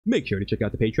Make sure to check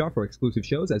out the Patreon for exclusive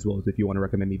shows, as well as if you want to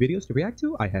recommend me videos to react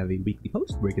to, I have a weekly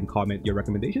post where you can comment your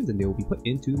recommendations and they will be put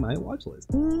into my watch list.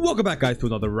 Welcome back, guys, to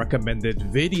another recommended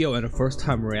video and a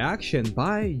first-time reaction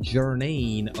by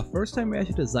Jernane. A first-time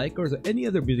reaction to xikers or any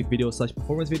other music videos /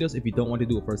 performance videos. If you don't want to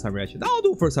do a first-time reaction, I'll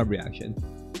do a first-time reaction.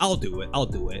 I'll do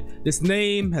it. This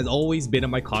name has always been in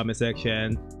my comment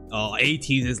section. AT's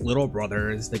his little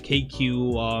brothers, the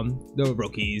KQ, the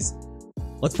rookies.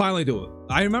 Let's finally do it.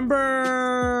 I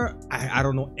remember, I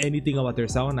don't know anything about their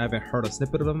sound. I haven't heard a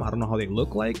snippet of them. I don't know how they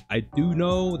look like. I do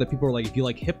know that people are like, if you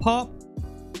like hip hop,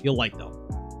 you'll like them.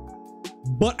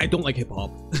 But I don't like hip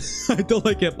hop. I don't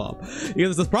like hip hop.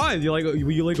 You're surprised. You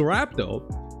like rap though.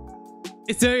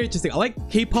 It's very interesting. I like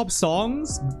K-pop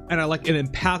songs and I like an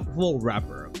impactful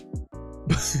rapper.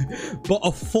 But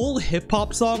a full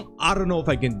hip-hop song, I don't know if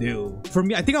I can do. For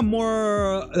me, I think I'm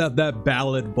more that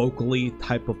ballad vocally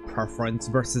type of preference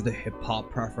versus the hip-hop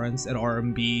preference and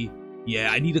R&B.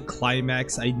 Yeah, I need a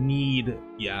climax. I need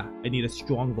a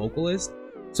strong vocalist.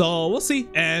 So we'll see.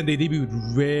 And they debuted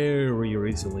very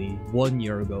recently, 1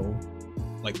 year ago,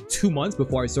 like 2 months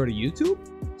before I started YouTube.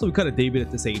 So we kind of debuted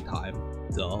at the same time.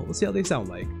 So we'll see how they sound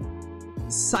like.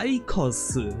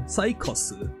 Xikers.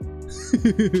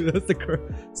 That's the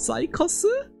correct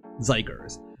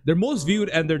xikers. Their most viewed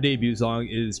and their debut song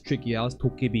is Tricky House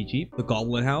Dokebiji, the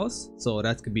Goblin House. So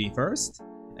that's gonna be first.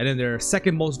 And then their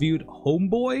second most viewed,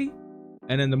 Homeboy.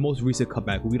 And then the most recent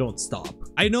comeback, We Don't Stop.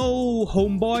 I know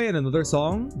Homeboy and another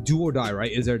song, Do or Die, right?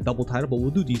 Is their double title, but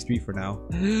we'll do these three for now.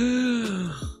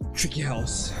 Tricky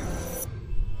House.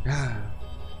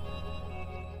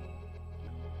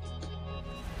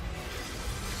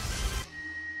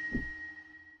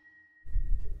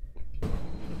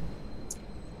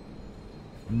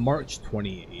 March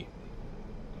 28th.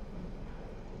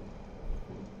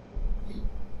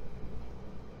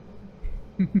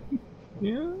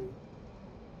 Yeah.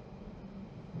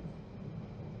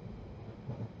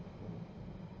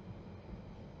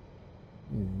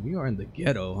 We are in the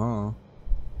ghetto, huh?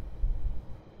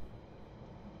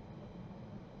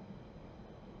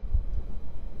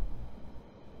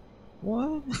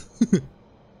 What?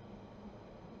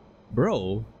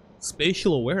 Bro,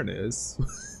 spatial awareness.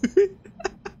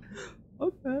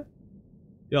 Okay.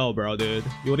 Yo, bro, dude.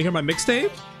 You wanna hear my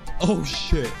mixtape? Oh,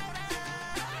 shit.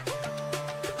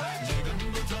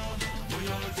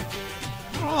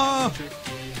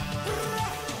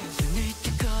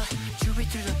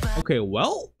 Okay,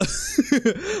 well.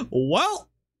 Well.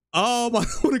 I don't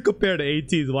want to compare to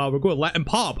AT's. Wow, we're going Latin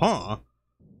pop, huh?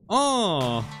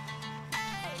 Oh.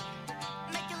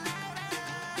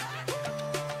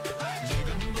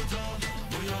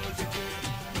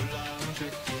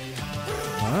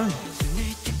 Huh?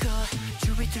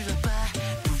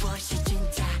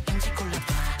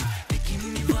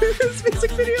 This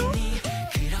music video?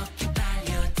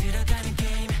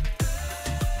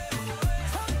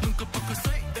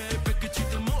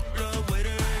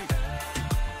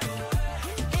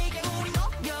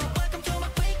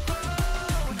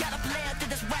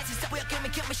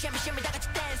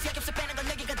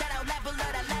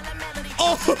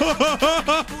 Oh!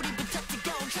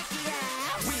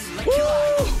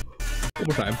 One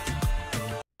more time.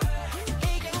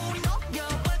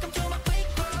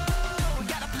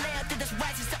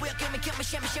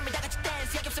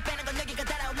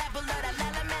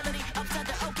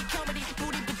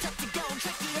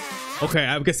 Okay,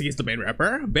 I'm guessing he's the main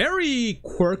rapper. Very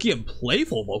quirky and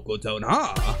playful vocal tone,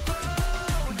 huh?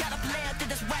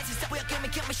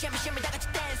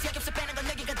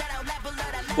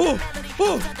 Oh,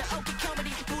 oh.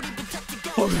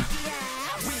 Okay.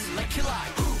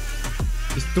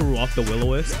 Just threw off the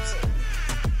will-o-wisps.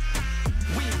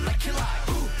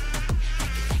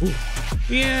 Ooh.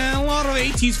 Yeah, a lot of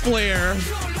 80s flair.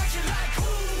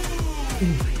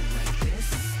 Ooh.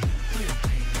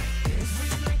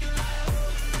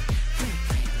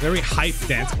 Very hype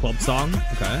dance club song.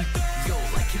 Okay.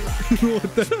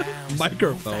 What the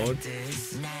microphone?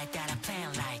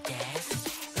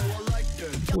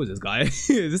 Who is this guy? Is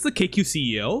this the KQ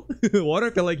CEO? Why do I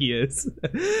feel like he is?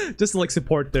 Just to like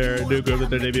support their new group that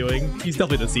they're debuting. He's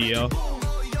definitely the CEO.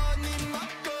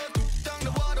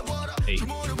 Hey.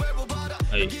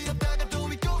 Hey.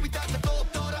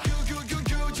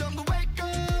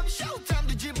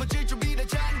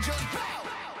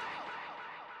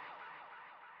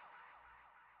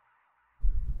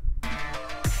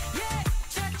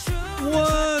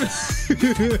 What?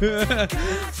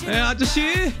 Hey,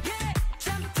 아저씨?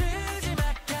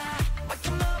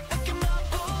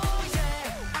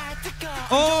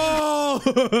 Oh,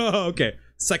 okay.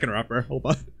 Second rapper. Hold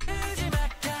on.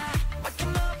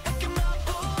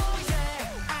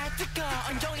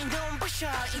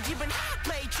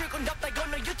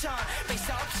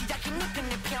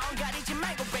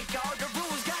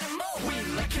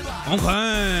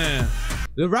 Okay.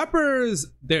 The rappers,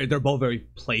 they're both very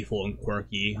playful and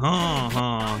quirky.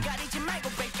 Huh.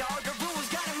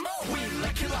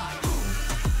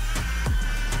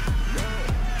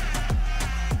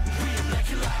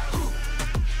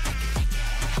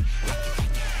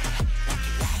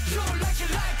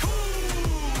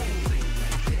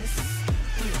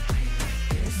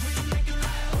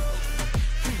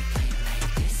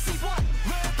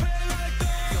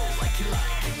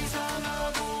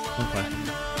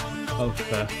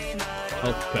 Okay.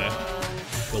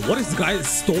 Yo, what is this guy's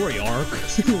story arc?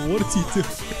 What is he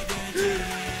doing?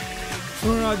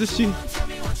 Or just she?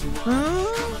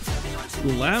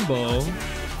 Lambo?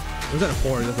 Was that a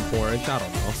forge? That's a forge. I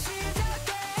don't know.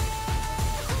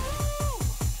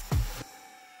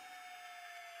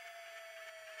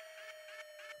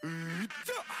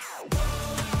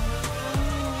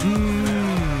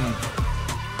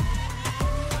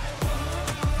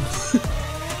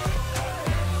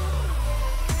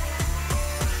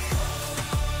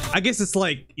 I guess it's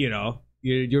like, you know,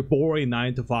 your boring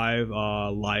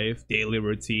 9-to-5 life, daily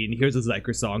routine. Here's a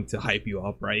Zyker song to hype you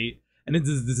up, right? And this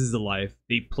is the life.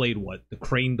 They played what? The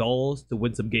Crane Dolls to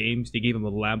win some games. They gave him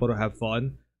a Lambo to have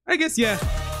fun. I guess, yeah.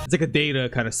 It's like a day to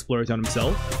kind of splurge on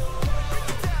himself.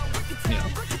 Yeah.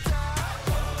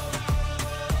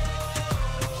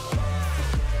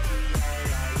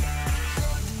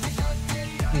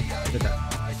 Look at that.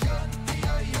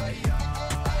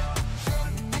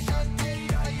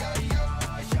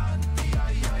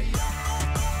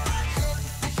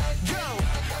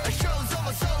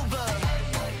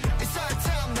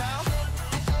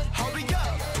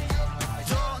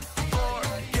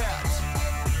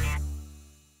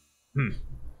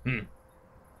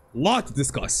 Lot to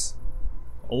discuss.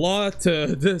 A lot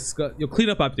to discuss. You'll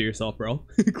clean up after yourself, bro.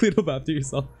 Clean up after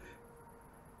yourself.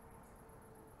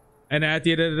 And at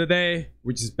the end of the day,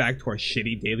 we're just back to our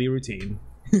shitty daily routine.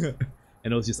 And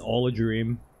it was just all a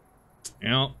dream. You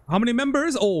know, how many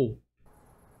members? Oh,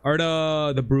 are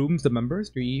the brooms the members?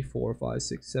 3, 4, 5,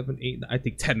 6, 7, 8. I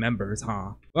think 10 members,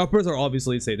 huh? Rappers are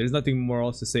obviously say there's nothing more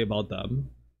else to say about them.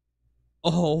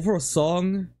 Oh, overall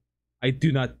song, I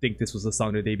do not think this was the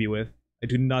song to debut with. I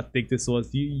do not think this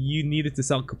was. You needed to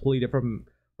sound completely different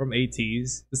from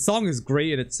ATs. The song is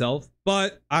great in itself,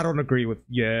 but I don't agree with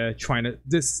trying to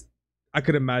this. I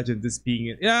could imagine this being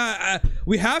it. Yeah,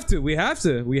 we have to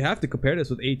compare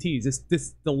this with ATs.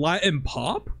 The Latin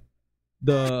pop.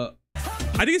 I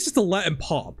think it's just a Latin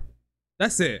pop.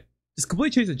 That's it. Just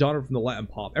completely change the genre from the Latin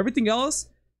pop. Everything else,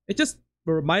 it just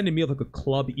reminded me of like a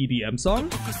club EDM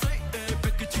song.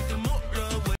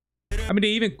 I mean, they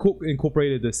even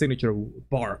incorporated the signature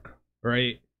bark,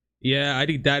 right? Yeah, I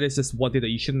think that is just one thing that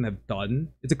you shouldn't have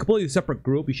done. It's a completely separate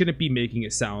group. You shouldn't be making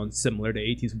it sound similar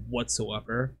to ATs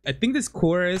whatsoever. I think this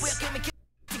chorus...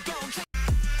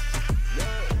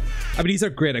 I mean, these are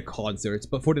great at concerts,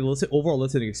 but for the overall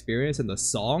listening experience and the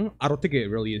song, I don't think it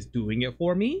really is doing it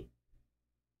for me.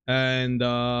 And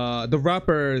the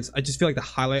rappers, I just feel like the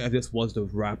highlight of this was the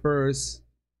rappers.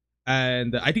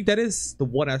 And I think that is the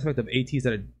one aspect of ATs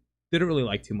that I didn't really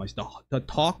like too much. The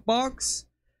talk box.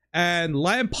 And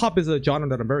Latin pop is a genre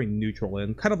that I'm very neutral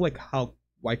in. Kind of like how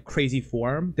Crazy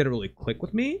Form didn't really click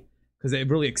with me, because it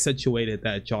really accentuated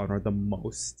that genre the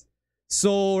most.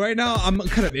 So right now I'm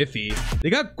kind of iffy. They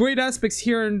got great aspects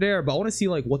here and there, but I want to see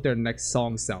like what their next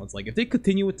song sounds like. If they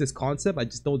continue with this concept, I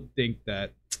just don't think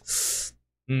that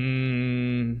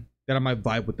that I might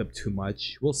vibe with them too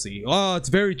much. We'll see. Oh, it's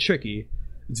very tricky.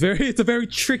 It's a very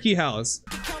tricky house.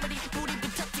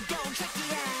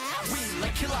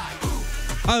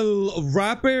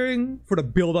 Rapping for the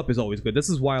build up is always good. This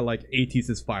is why I like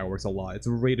AT's Fireworks a lot. It's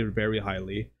rated very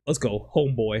highly. Let's go,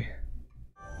 Homeboy.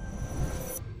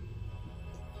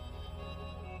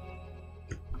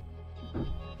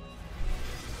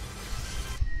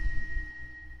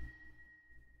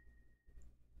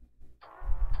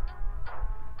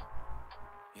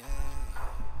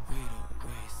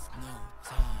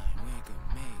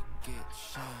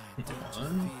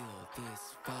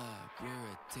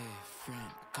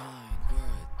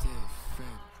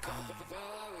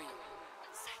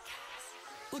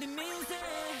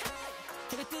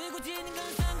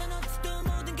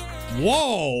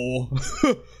 Whoa!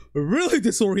 Really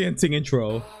disorienting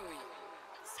intro.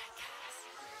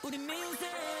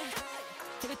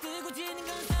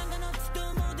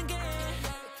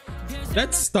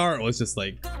 That start was just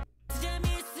like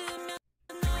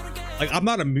I'm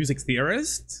not a music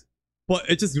theorist, but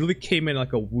it just really came in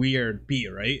like a weird beat,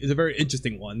 right? It's a very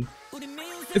interesting one.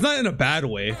 It's not in a bad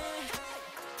way.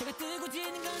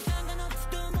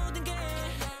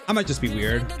 I might just be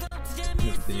weird. Let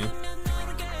me continue.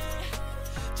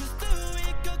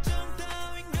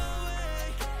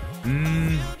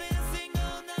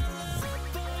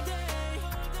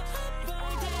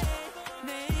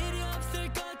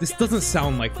 This doesn't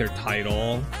sound like their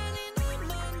title,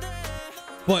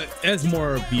 but it has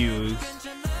more views.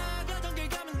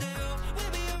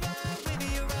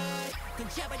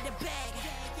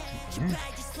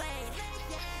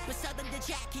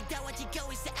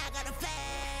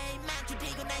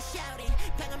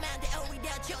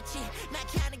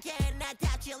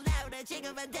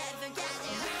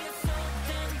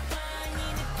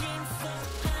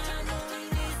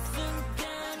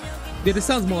 Yeah, this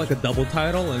sounds more like a double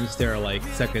title and it's their like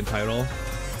second title.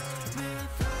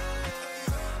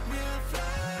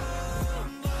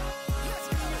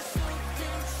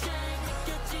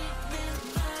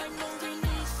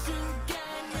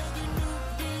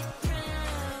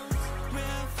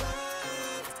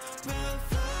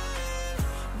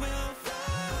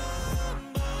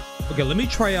 Okay, let me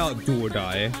try out Do or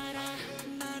Die.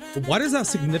 Why does that have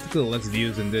significantly less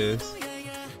views than this?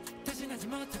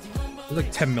 There's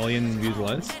like 10 million views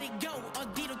less.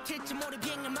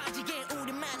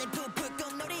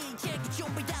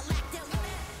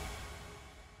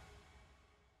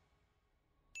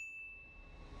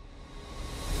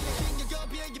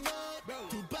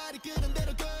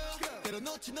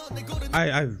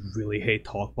 I really hate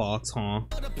Talkbox, huh?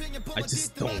 I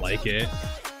just don't like it.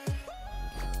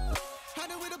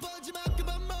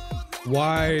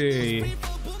 Why?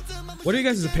 What are you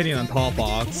guys' opinion on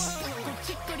Talkbox?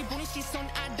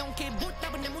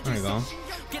 There you go.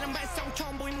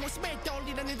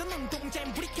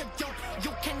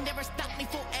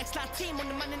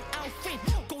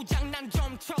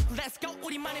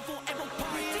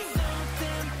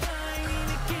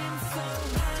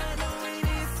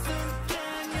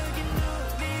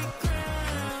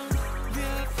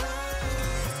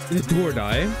 Is it Do or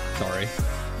Die? Sorry.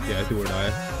 Yeah, Do or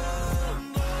Die.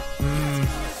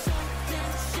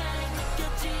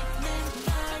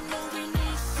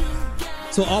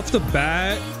 So off the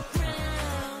bat,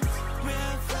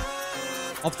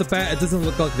 it doesn't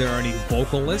look like there are any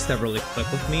vocalists that really click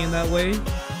with me in that way.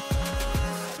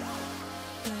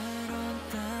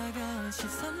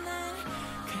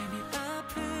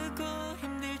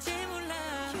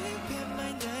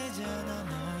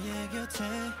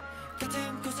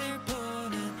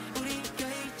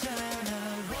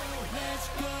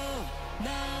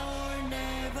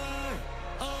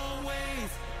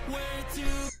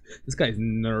 This guy's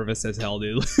nervous as hell,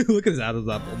 dude. Look at his Adam's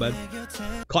apple, man.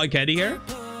 Cotton candy here?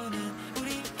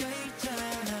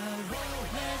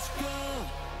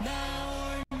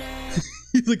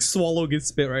 He's like swallowing his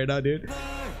spit right now, dude.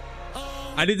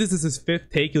 I think this is his 5th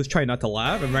take. He was trying not to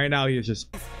laugh, and right now he is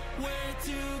just...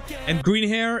 And green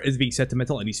hair is being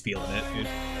sentimental, and he's feeling it, dude.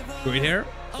 Green hair?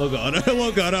 Look at him.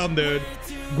 Look at him, dude.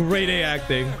 Great A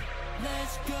acting.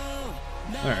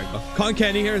 There we go. Cotton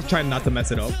candy here is trying not to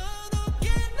mess it up.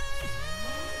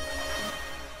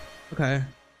 Okay.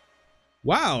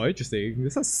 Wow, interesting.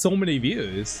 This has so many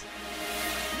views.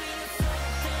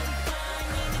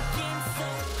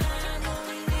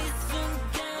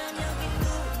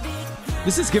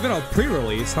 This is given a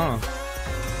pre-release, huh?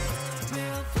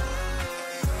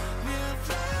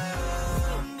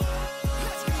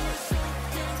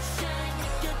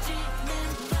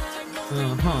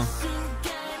 Uh-huh.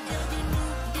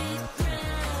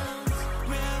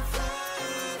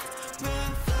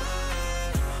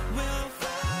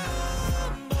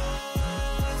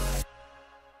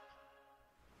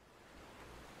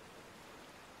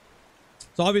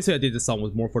 So obviously I did this song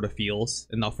was more for the feels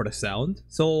and not for the sound.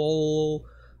 So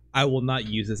I will not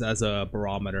use this as a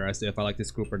barometer as to if I like this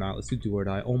group or not. Let's do or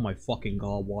Die. Oh my fucking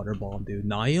god, Water Bomb, dude.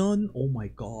 Nyan? Oh my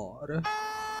god.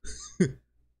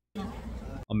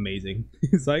 Amazing.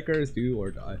 Xikers, Do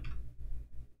or Die.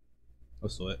 Oh,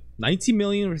 so it 19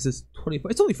 million versus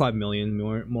 25. It's only 5 million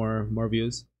more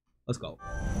views. Let's go.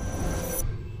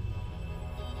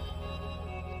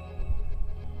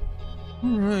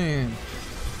 Alright.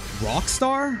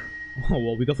 Rockstar? Oh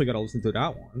well, we definitely gotta listen to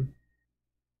that one.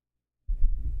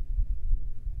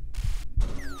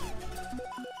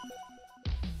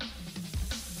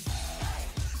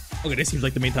 Okay, this seems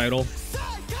like the main title.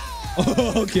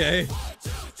 Oh, okay.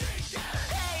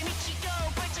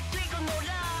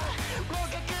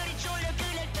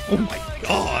 Oh my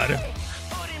god.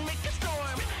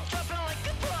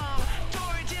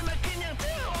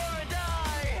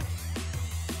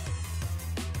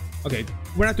 Okay,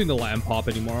 we're not doing the Latin pop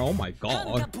anymore. Oh my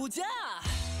god.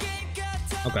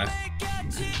 Okay.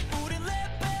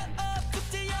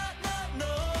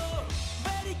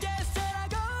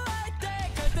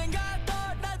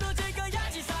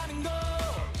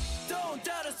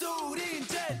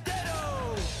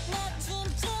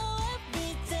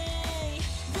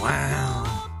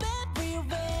 Wow.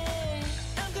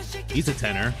 He's a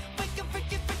tenor.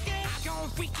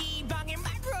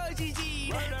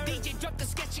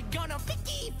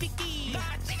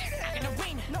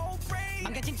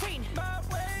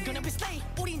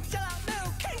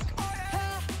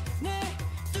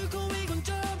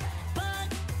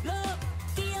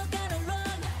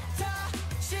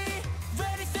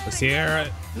 Let's hear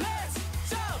it.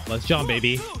 Let's jump,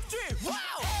 baby.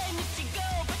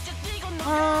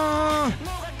 Oh.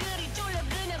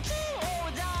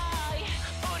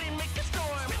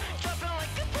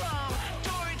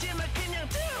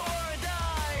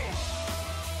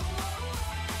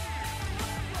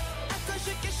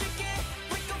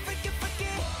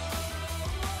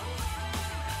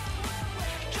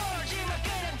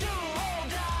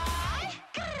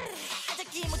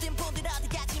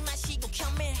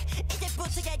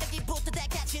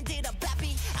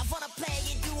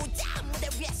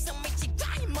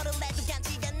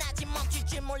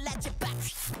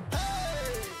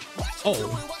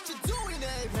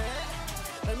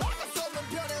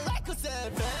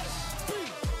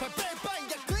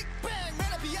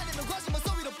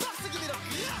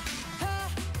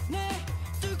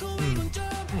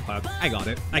 I got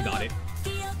it. I got it.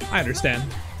 I understand.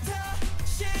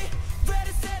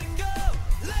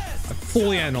 I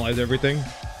fully analyze everything.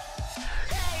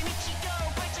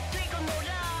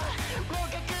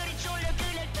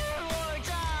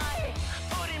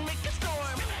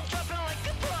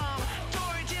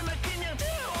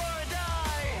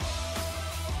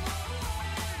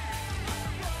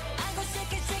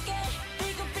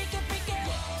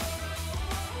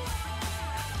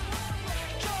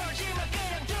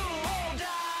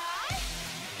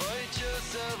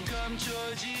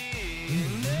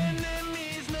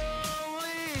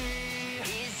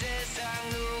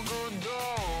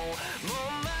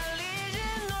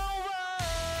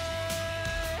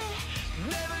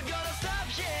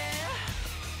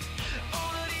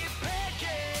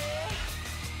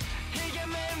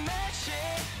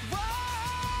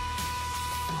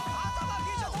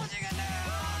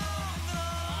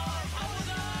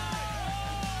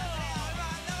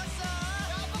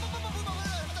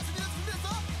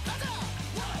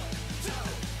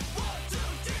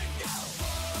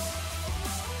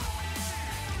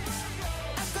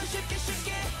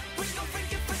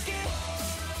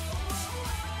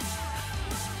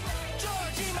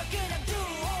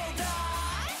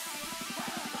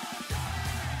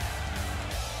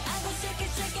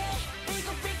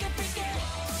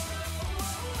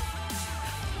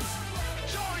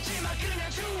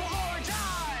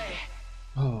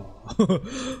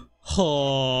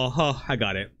 Oh, I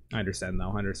got it. I understand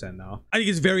now. I understand now. I think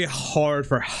it's very hard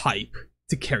for hype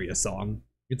to carry a song.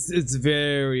 It's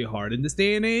very hard in this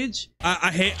day and age.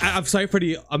 I'm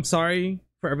sorry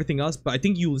for everything else, but I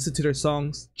think you listen to their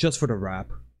songs just for the rap.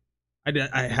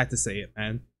 I had to say it,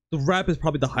 man. The rap is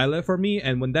probably the highlight for me,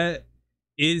 and when that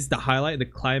is the highlight, the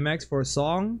climax for a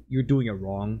song, you're doing it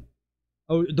wrong.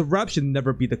 Oh, the rap should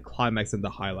never be the climax and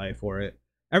the highlight for it.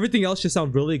 Everything else should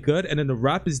sound really good, and then the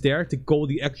rap is there to go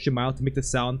the extra mile to make the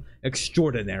sound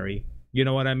extraordinary. You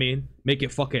know what I mean? Make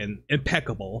it fucking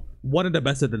impeccable. One of the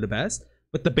best of the best.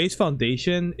 But the base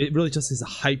foundation, it really just is a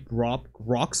hype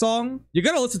rock song. You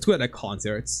gotta listen to it at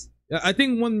concerts. I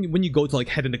think when you go to like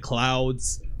Head in the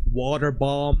Clouds, Water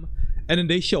Bomb, and then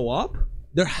they show up,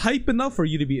 they're hype enough for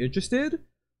you to be interested.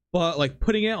 But like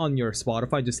putting it on your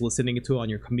Spotify, just listening to it on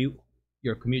your commute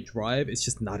drive, it's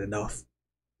just not enough.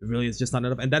 It really is just not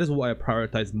enough, and that is why I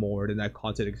prioritize more than that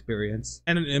concert experience.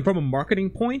 And from a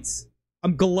marketing point,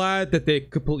 I'm glad that they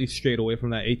completely strayed away from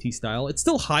that AT style. It's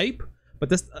still hype, but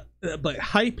this but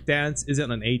hype dance isn't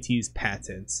an AT's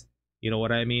patent. You know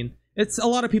what I mean? It's a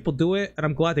lot of people do it, and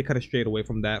I'm glad they kind of strayed away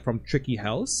from that, from Tricky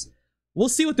House. We'll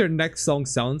see what their next song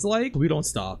sounds like. We don't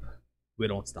stop. We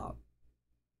don't stop.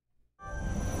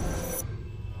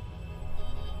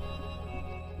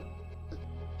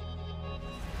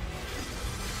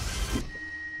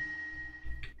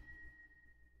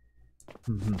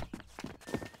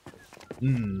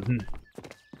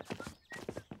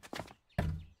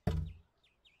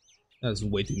 That's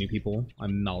way too many people.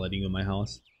 I'm not letting you in my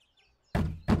house. 4,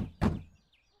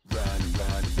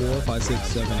 5, 6,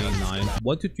 7, 8, 9.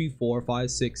 1, 2, 3, 4,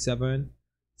 5, 6, 7.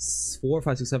 4,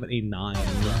 5, 6, 7, 8, 9.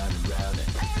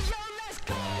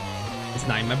 It's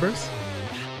 9 members?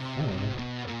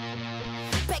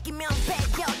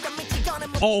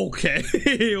 Oh. Okay,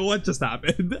 what just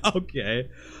happened? Okay.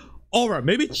 Alright,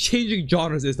 maybe changing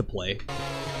genres is the play.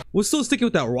 We're still sticking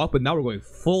with that rock, but now we're going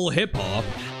full hip-hop.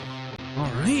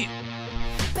 Alright.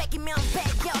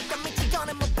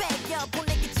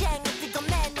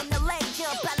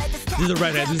 This is the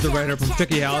redhead. This is the redhead from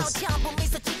Tricky House.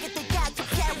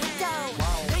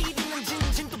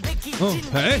 Oh,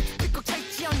 hey.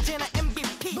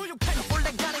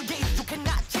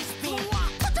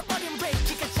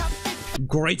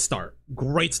 Great start.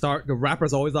 Great start. The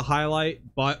rapper's always a highlight,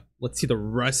 but let's see the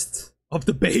rest of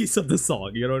the bass of the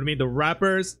song. You know what I mean? The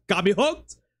rappers got me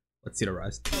hooked. Let's see the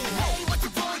rest.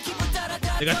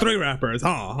 They got 3 rappers,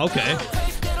 huh? Okay.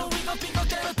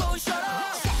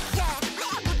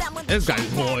 This guy's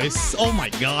voice. Oh my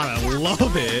god, I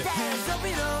love it.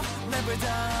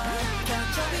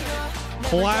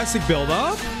 Classic build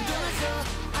up.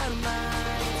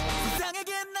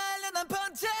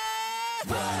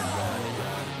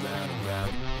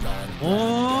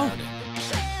 Oh.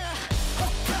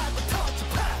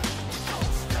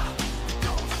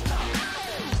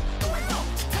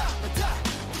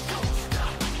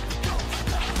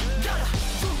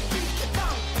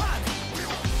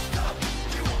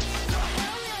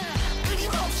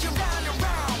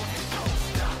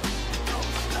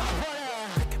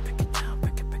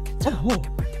 Oh.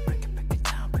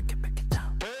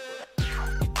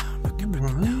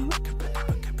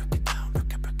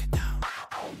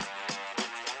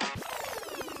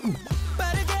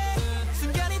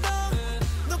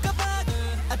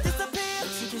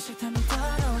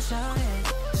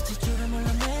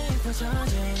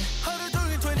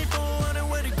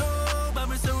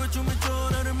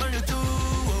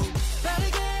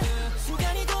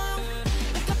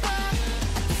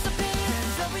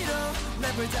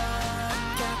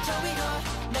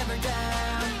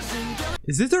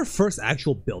 Is this their first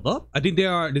actual build-up? I think they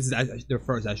are. This is their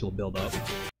first actual build-up.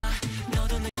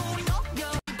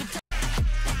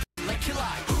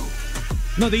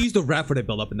 No, they used the rap for the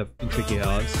build-up in Tricky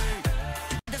House.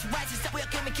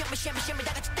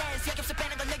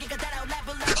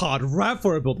 God, rap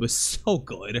for a build was so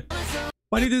good.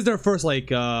 I think this is their first like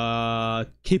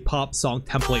K-pop song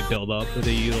template build-up that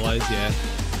they utilize. Yeah.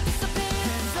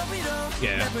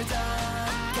 Yeah.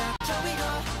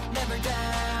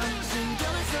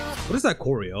 What is that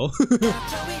choreo?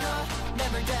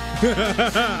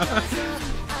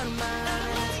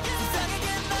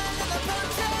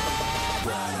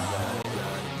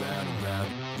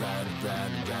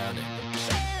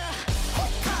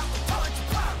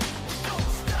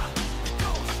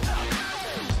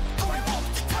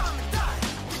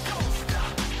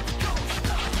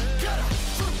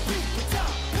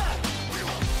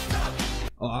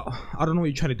 I don't know what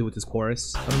you're trying to do with this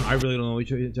chorus. I really don't know what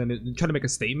you're trying to make a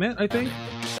statement, I think.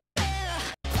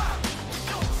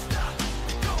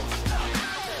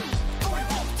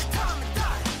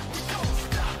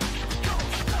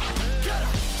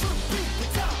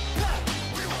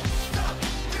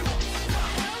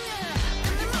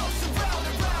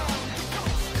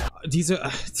 These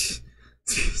are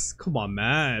come on,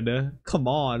 man. Come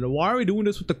on. Why are we doing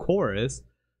this with the chorus?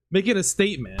 Make it a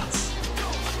statement.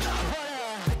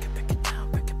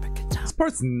 This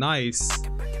part's nice,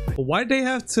 but why did they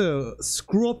have to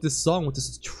screw up this song with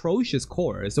this atrocious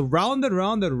chorus? So round and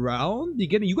round and round.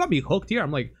 You got me hooked here. I'm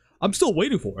like, I'm still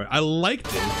waiting for it. I liked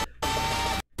it.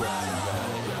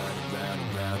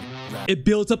 It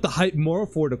builds up the hype more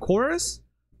for the chorus,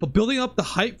 but building up the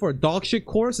hype for a dog shit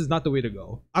chorus is not the way to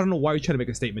go. I don't know why you're trying to make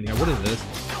a statement here. What is this?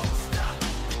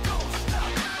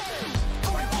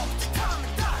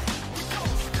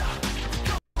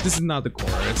 This is not the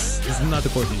chorus. This is not the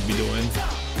chorus you should be doing.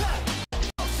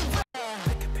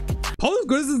 Post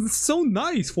chorus is so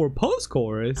nice for post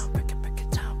chorus.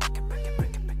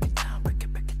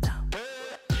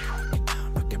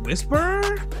 Whisper?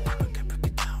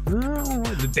 Oh,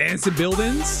 the dancing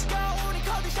buildings.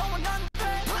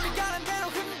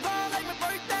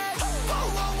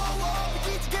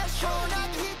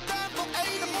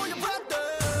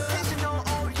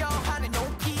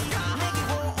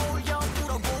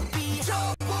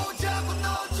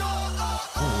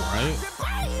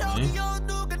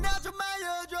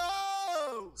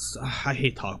 I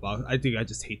hate Talkbox. I think I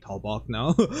just hate Talkbox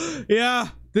now. Yeah,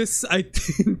 this I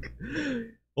think.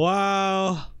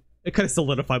 Wow, it kind of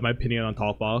solidified my opinion on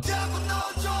Talkbox.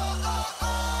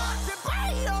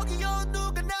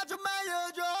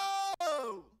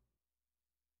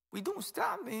 We don't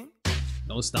stop, man.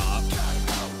 Don't stop.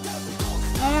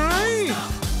 All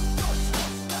right.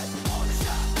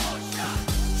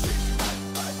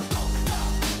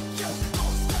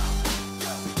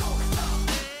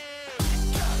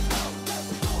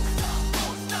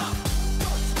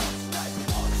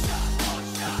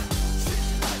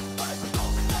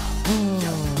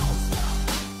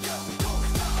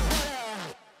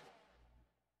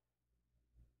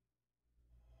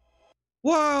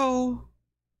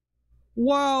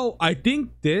 Wow, I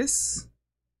think this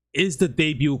is the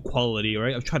debut quality,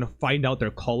 right? I'm trying to find out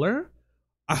their color.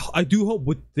 I do hope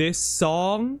with this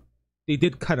song they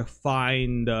did kind of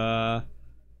find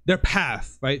their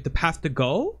path, right? The path to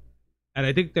go. And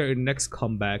I think their next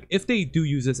comeback, if they do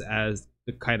use this as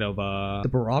the kind of the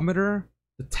barometer,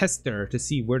 the tester to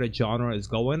see where the genre is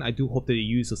going, I do hope that they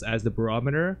use this as the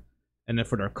barometer. And then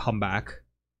for their comeback,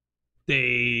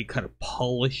 they kind of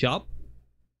polish up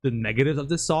the negatives of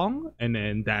this song, and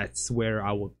then that's where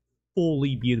I will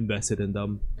fully be invested in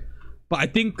them. But I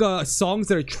think songs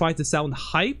that are trying to sound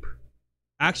hype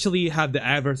actually have the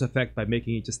adverse effect by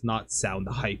making it just not sound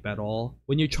hype at all.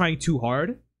 When you're trying too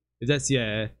hard, that's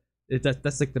like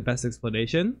the best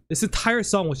explanation. This entire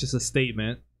song was just a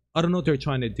statement. I don't know what they're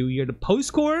trying to do here. The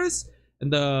post-chorus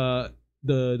and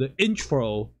the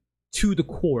intro to the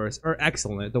chorus are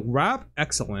excellent. The rap,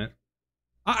 excellent.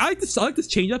 I like this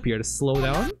change up here to slow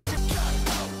down.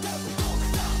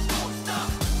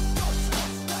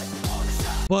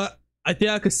 But I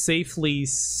think I could safely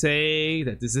say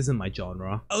that this isn't my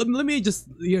genre. Let me just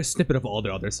hear a snippet of all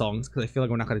the other songs, because I feel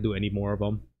like we're not going to do any more of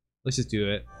them. Let's just do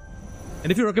it.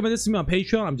 And if you recommend this to me on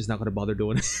Patreon, I'm just not going to bother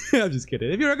doing it. I'm just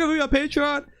kidding. If you recommend me on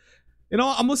Patreon, you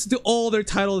know, I'm listening to all their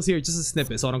titles here, just a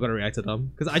snippet, so I'm not going to react to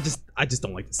them. Because I just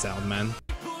don't like the sound, man.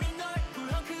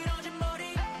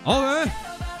 Okay.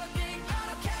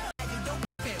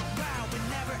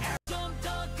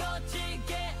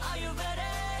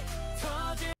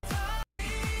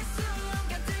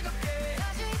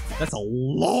 That's a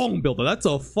long build-up. That's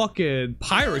a fucking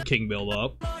Pirate King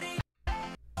build-up.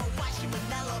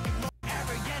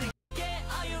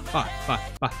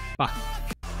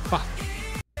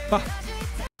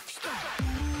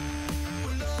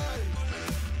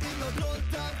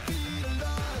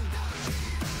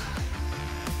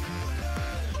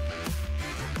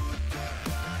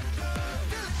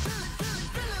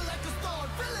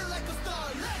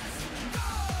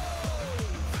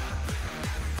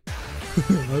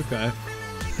 Okay.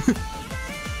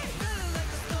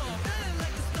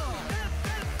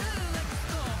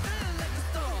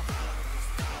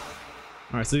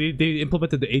 Alright, so they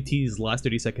implemented the AT's last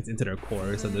 30 seconds into their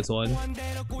chorus on this one.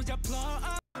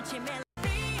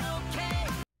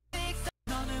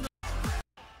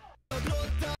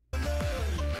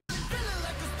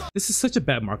 This is such a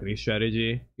bad marketing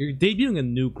strategy. You're debuting a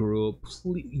new group.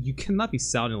 Please, you cannot be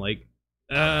sounding like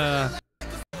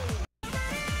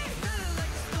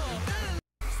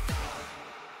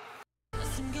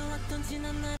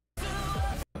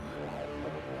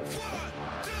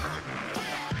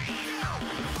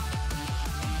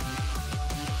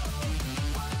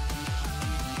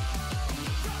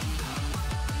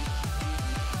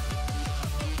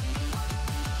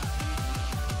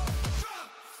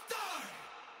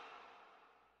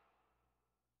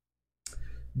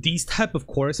these type of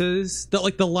choruses, that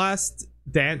like the last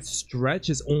dance stretch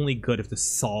is only good if the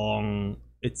song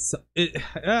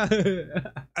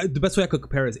the best way I could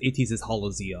compare is ATEEZ's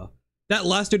Halazia. That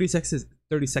last 30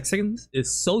 seconds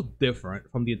is so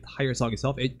different from the entire song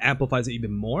itself. It amplifies it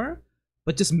even more,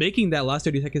 but just making that last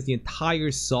 30 seconds the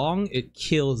entire song, it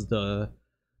kills the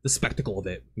spectacle of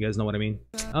it. You guys know what I mean?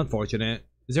 Unfortunate.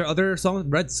 Is there other songs?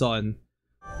 Red Sun.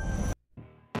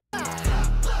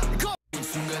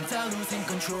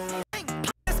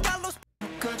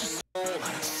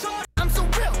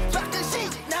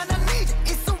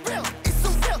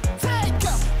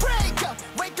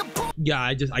 Yeah,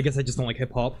 I guess I just don't like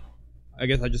hip hop. I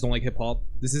guess I just don't like hip hop.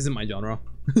 This isn't my genre.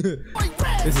 This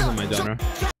isn't my genre.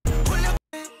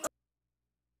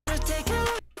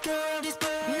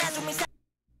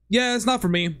 Yeah, it's not for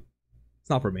me. It's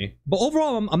not for me. But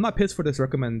overall, I'm not pissed for this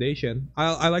recommendation.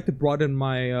 I like to broaden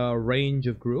my range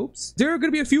of groups. There are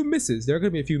gonna be a few misses. There are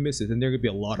gonna be a few misses, and there are gonna be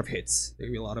a lot of hits. There are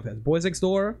gonna be a lot of hits. Boys Next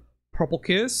Door, Purple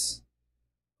Kiss,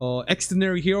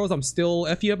 Extraordinary Heroes. I'm still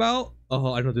effy about.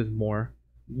 I know there's more.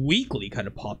 Weekly kind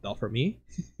of popped out for me.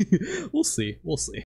 We'll see. We'll see.